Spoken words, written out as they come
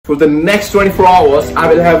for the next 24 hours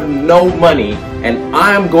I will have no money, and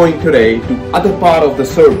I am going today to other part of the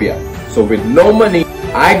Serbia. So with no money,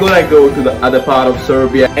 I gonna go to the other part of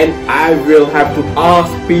Serbia, and I will have to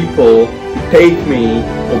ask people to take me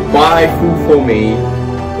or buy food for me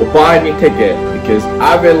or buy me ticket, because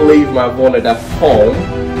I will leave my wallet at home,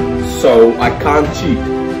 so I can't cheat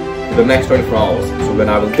for the next 24 hours. So when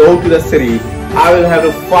I will go to the city, I will have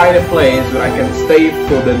to find a place where I can stay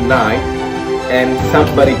for the night and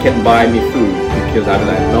somebody can buy me food, because I will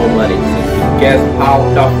have no money. So you can guess how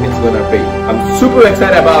tough it's gonna be. I'm super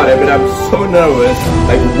excited about it, but I'm so nervous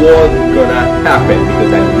like what's gonna happen,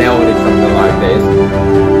 because I never did something like this.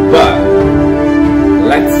 But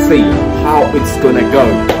let's see how it's gonna go.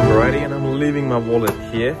 Alrighty, and I'm leaving my wallet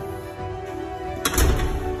here.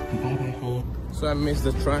 So I missed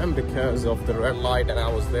the tram because of the red light and I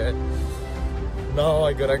was there. Now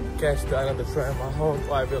I gotta catch another tram. I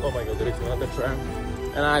hope I will. Oh my god, there is another tram.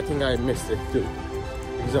 And I think I missed it too,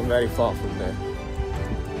 because I'm very far from there.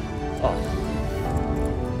 Oh.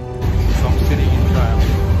 So I'm sitting in tram.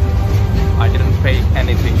 I didn't pay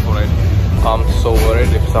anything for it. I'm so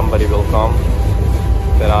worried if somebody will come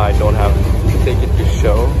that I don't have ticket to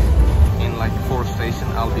show. In like 4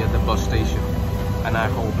 stations, I'll be at the bus station. And I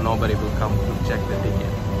hope nobody will come to check the ticket.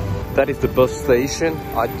 That is the bus station.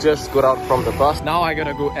 I just got out from the bus. Now I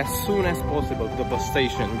gotta go as soon as possible to the bus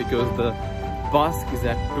station, because the bus is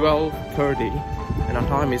at 12:30 and our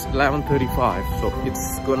time is 11:35. So it's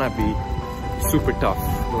gonna be super tough.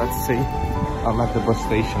 Let's see. I'm at the bus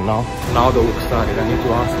station now. Now the work started. I need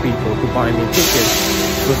to ask people to buy me tickets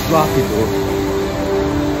to Zlatibor.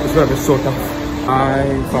 It's gonna be so tough. I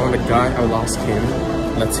found a guy. I will ask him.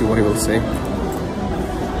 Let's see what he will say.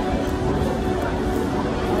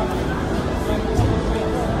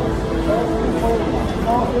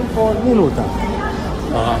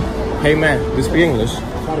 Hey man, do you speak English?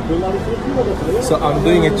 So I'm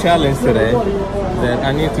doing a challenge today that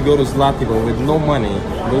I need to go to Zlatibor with no money.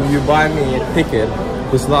 Will you buy me a ticket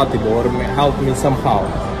to Zlatibor and help me somehow?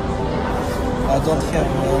 I don't have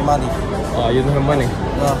money. Oh, you don't have money?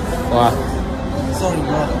 No. Wow. Sorry,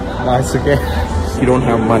 bro. No, it's okay. You don't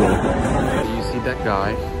have money. You see that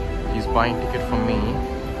guy? He's buying ticket from me.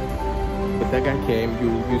 But that guy came,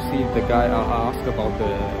 you see the guy I asked about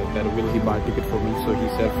that will he buy a ticket for me. So he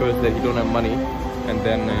said first that he don't have money, and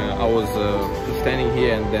then I was standing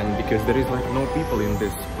here, and then because there is like no people in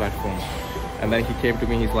this platform, and then he came to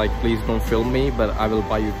me, he's like, please don't film me, but I will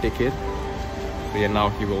buy you a ticket. So yeah, now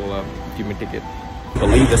he will give me a ticket. I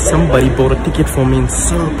believe that somebody bought a ticket for me in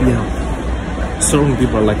Serbia. Serbian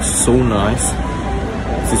people are like so nice.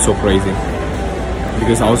 This is so crazy,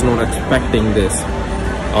 because I was not expecting this.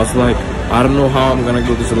 I was like, I don't know how I'm gonna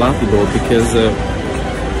go to Zlatibor, because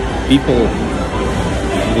people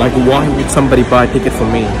like, why would somebody buy a ticket for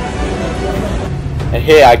me? And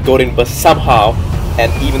here I got in bus somehow, and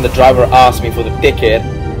even the driver asked me for the ticket.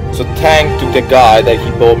 So thank to the guy that he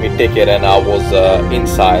bought me a ticket, and I was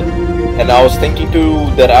inside. And I was thinking too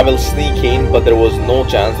that I will sneak in, but there was no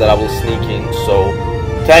chance that I will sneak in. So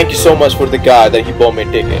thank you so much for the guy that he bought me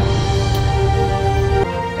a ticket.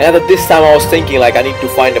 And at this time I was thinking like, I need to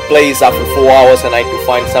find a place after 4 hours, and I need to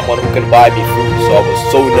find someone who can buy me food. So I was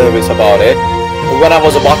so nervous about it. But when I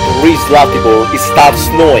was about to reach Zlatibor, it started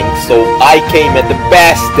snowing. So I came at the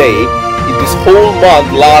best day. In this whole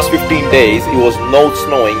month, last 15 days, it was not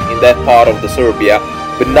snowing in that part of the Serbia.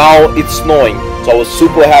 But now it's snowing. So I was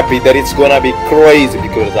super happy that it's gonna be crazy,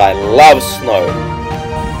 because I love snow.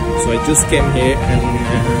 So I just came here and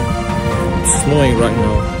it's snowing right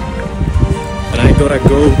now. And I gotta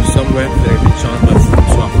go somewhere there to charge my phone,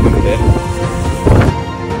 so I'm going there.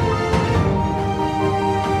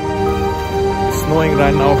 It's snowing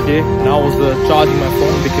right now here. Now I was charging my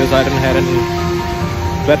phone because I didn't have any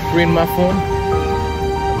battery in my phone.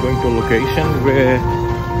 I'm going to a location where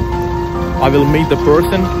I will meet the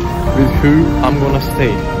person with who I'm gonna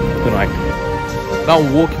stay tonight. Now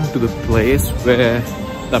I'm walking to the place where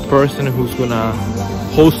the person who's gonna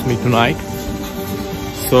host me tonight.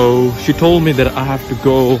 So she told me that I have to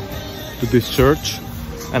go to this church,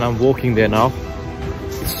 and I'm walking there now.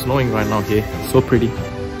 It's snowing right now here. So pretty.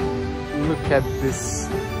 Look at this.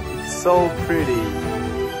 It's so pretty.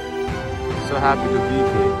 So happy to be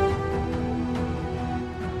here.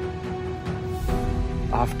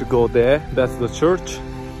 I have to go there. That's the church.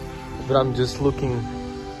 But I'm just looking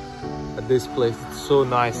at this place. It's so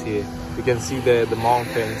nice here. You can see the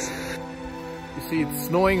mountains. You see, it's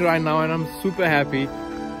snowing right now, and I'm super happy.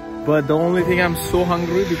 But the only thing, I'm so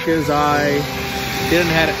hungry because I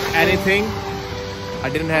didn't have anything. I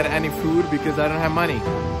didn't have any food because I don't have money.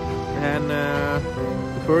 And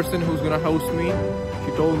the person who's gonna host me,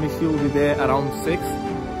 she told me she'll be there around 6.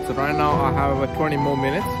 So right now I have about 20 more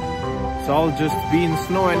minutes. So I'll just be in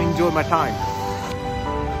snow and enjoy my time.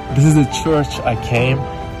 This is the church I came.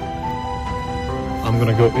 I'm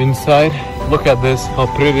gonna go inside. Look at this, how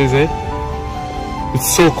pretty is it? It's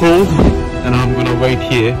so cold, and I'm gonna wait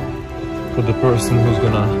here for the person who's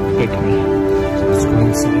gonna pick me. So let's go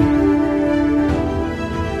inside.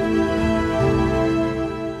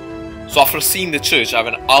 So after seeing the church, I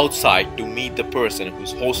went outside to meet the person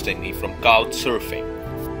who's hosting me from couch surfing.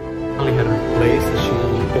 I had a place. She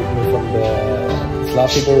picked me from the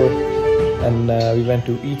Zlatibor, and we went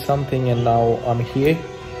to eat something, and now I'm here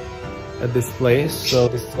at this place. So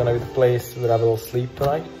this is gonna be the place where I will sleep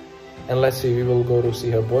tonight. And let's see, we will go to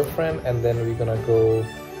see her boyfriend, and then we're gonna go.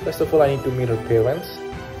 First of all, I need to meet her parents,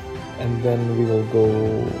 and then we will go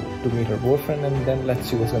to meet her boyfriend, and then let's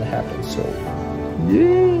see what's gonna happen. So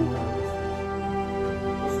yeah.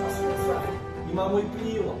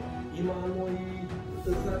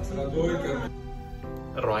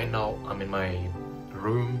 Right now I'm in my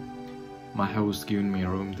room. My host giving me a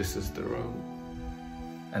room. This is the room,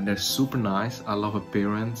 and they're super nice. I love her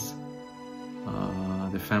parents.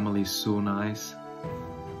 The family is so nice,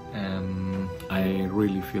 and I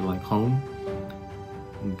really feel like home.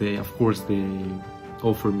 They, of course, they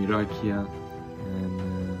offered me rakia,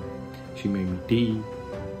 and she made me tea.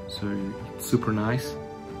 So it's super nice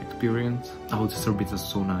experience. Oh, the Serbians are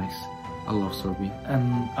so nice. I love Serbia,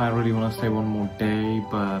 and I really want to stay one more day,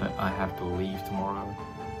 but I have to leave tomorrow.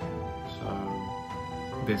 So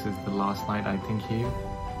this is the last night I think here,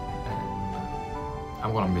 and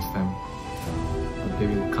I'm gonna miss them. But they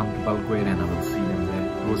will come to Belgrade, and I will see them there.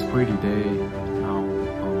 It was a pretty day. Now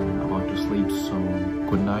I'm about to sleep, so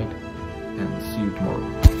good night, and see you tomorrow.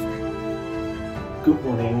 Good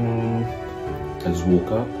morning. I just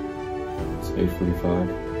woke up. It's 8:45.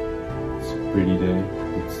 It's a pretty day.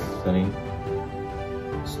 It's sunny.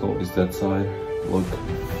 Snow is that side. Look.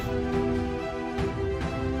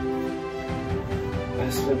 I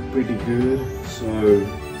slept pretty good, so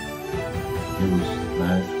it was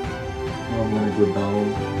nice. Now I'm gonna go down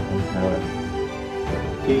and have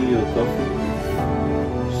tea or coffee.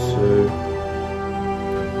 So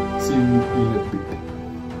see you in a bit.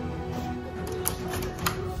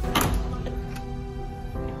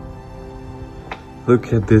 Look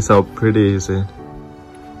at this, how pretty is it?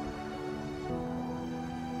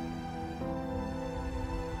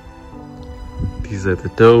 These are the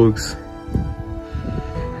dogs.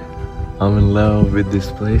 I'm in love with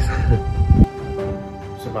this place.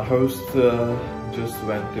 So my host just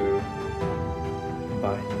went to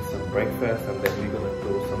buy me some breakfast, and then we're gonna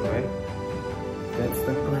go somewhere. That's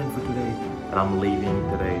the plan for today. And I'm leaving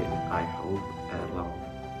today, I hope, at around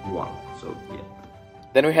 1. So yeah.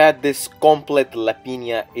 Then we had this complete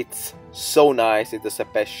lapina. It's so nice. It's a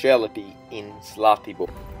specialty in Zlatibor.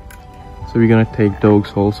 So we're gonna take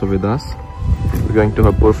dogs also with us. We're going to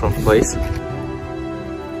her boyfriend's place.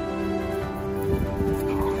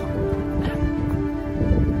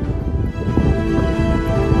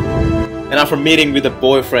 And after meeting with the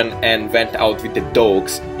boyfriend and went out with the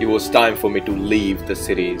dogs, it was time for me to leave the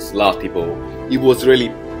city Zlatibor. It was really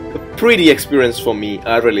a pretty experience for me.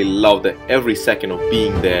 I really loved every second of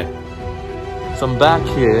being there. So I'm back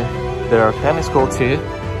here. There are tennis courts here.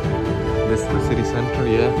 This is the city center,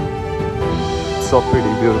 yeah. It's so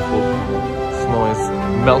pretty beautiful. Snow is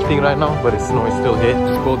melting right now, but the snow is still here.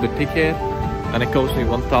 Just bought the ticket, and it cost me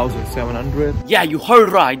 1,700. Yeah, you heard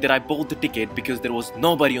right that I bought the ticket because there was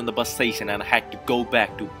nobody on the bus station, and I had to go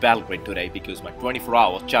back to Belgrade today because my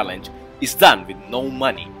 24-hour challenge is done with no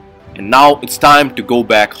money. And now it's time to go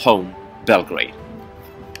back home, Belgrade.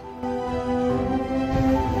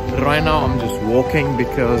 Right now I'm just walking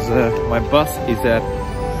because my bus is at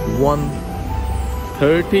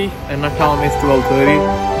 1:30 and my time is 12:30.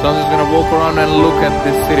 So I'm just gonna walk around and look at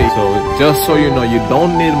this city. So just so you know, you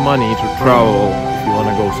don't need money to travel if you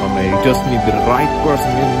wanna go somewhere. You just need the right person.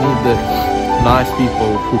 You need the nice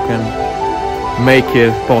people who can make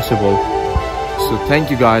it possible. So thank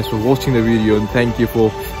you guys for watching the video, and thank you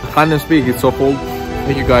for, I can't even speak, it's so cold.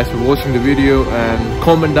 Thank you guys for watching the video, and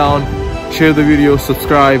comment down, share the video,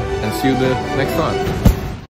 subscribe, and see you the next time.